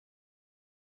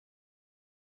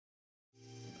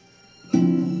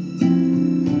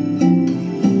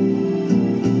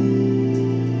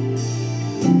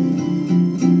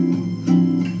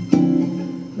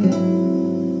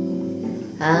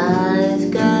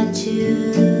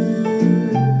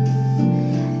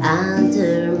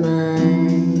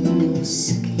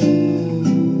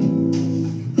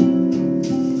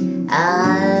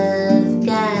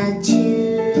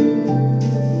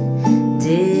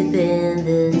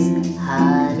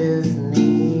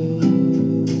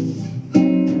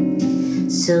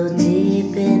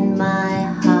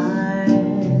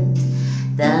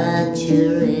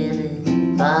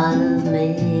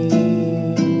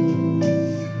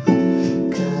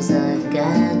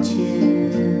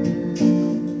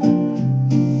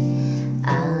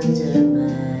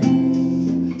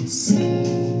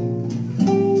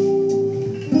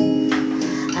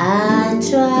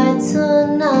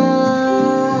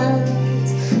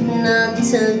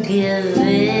to give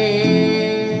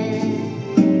it.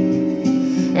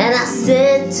 And I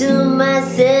said to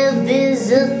myself,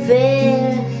 this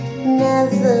affair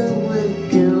never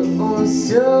would go on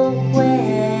so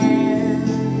well.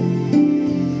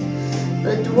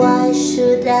 But why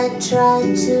should I try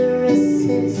to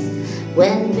resist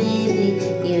when,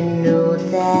 baby, you know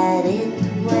that it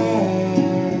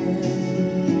well?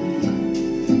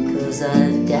 'Cause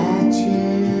I've got you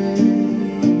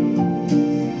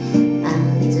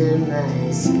under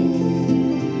my skin.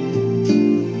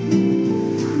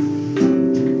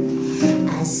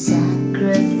 I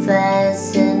sacrifice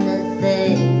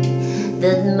anything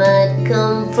that might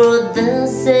come for the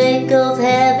sake of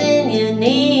having you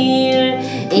near,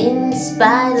 in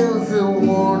spite of the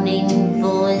warning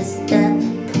voice that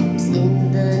comes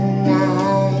in the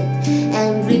night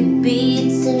and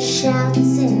repeats and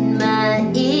shouts in my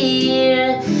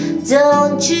ear.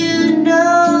 Don't you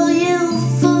know, you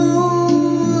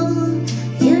fool,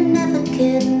 you never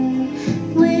can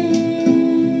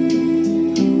win.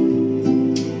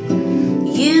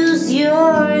 Use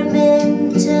your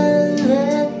mentality,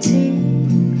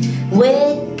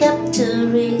 wake up to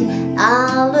reality.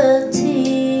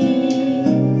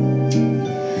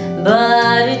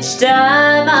 But each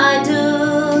time I do,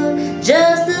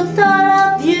 just the thought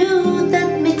of you that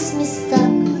makes me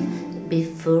stop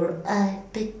before I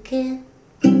begin.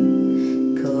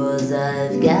 'Cause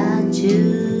I've got you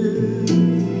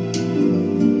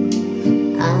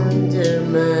under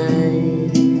my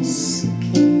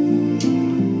skin.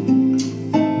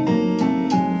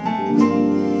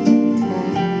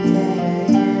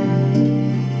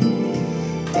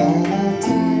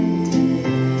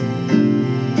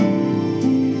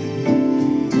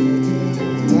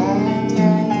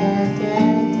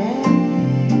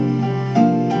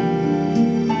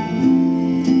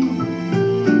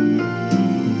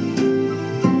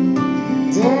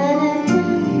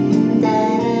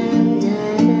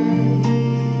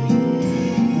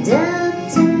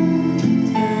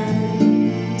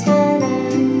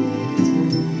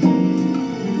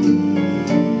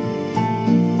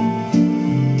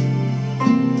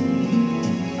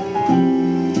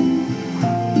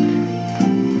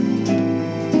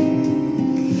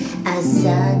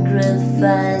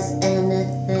 Sacrifice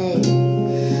anything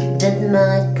that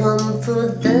might come for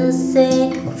the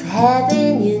sake of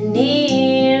having you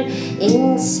near,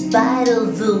 in spite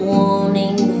of the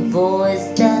warning voice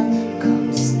that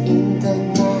comes in the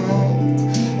night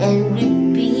and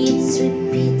repeats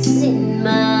in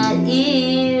my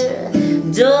ear.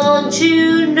 Don't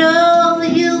you know,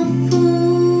 you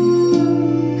fool,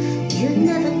 you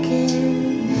never can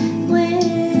win.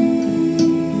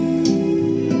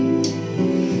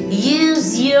 Use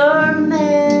your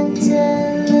mentality,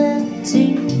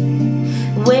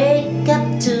 wake up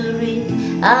to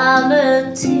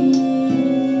reality.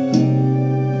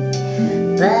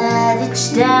 But each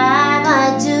time I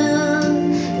do,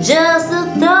 just the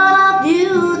thought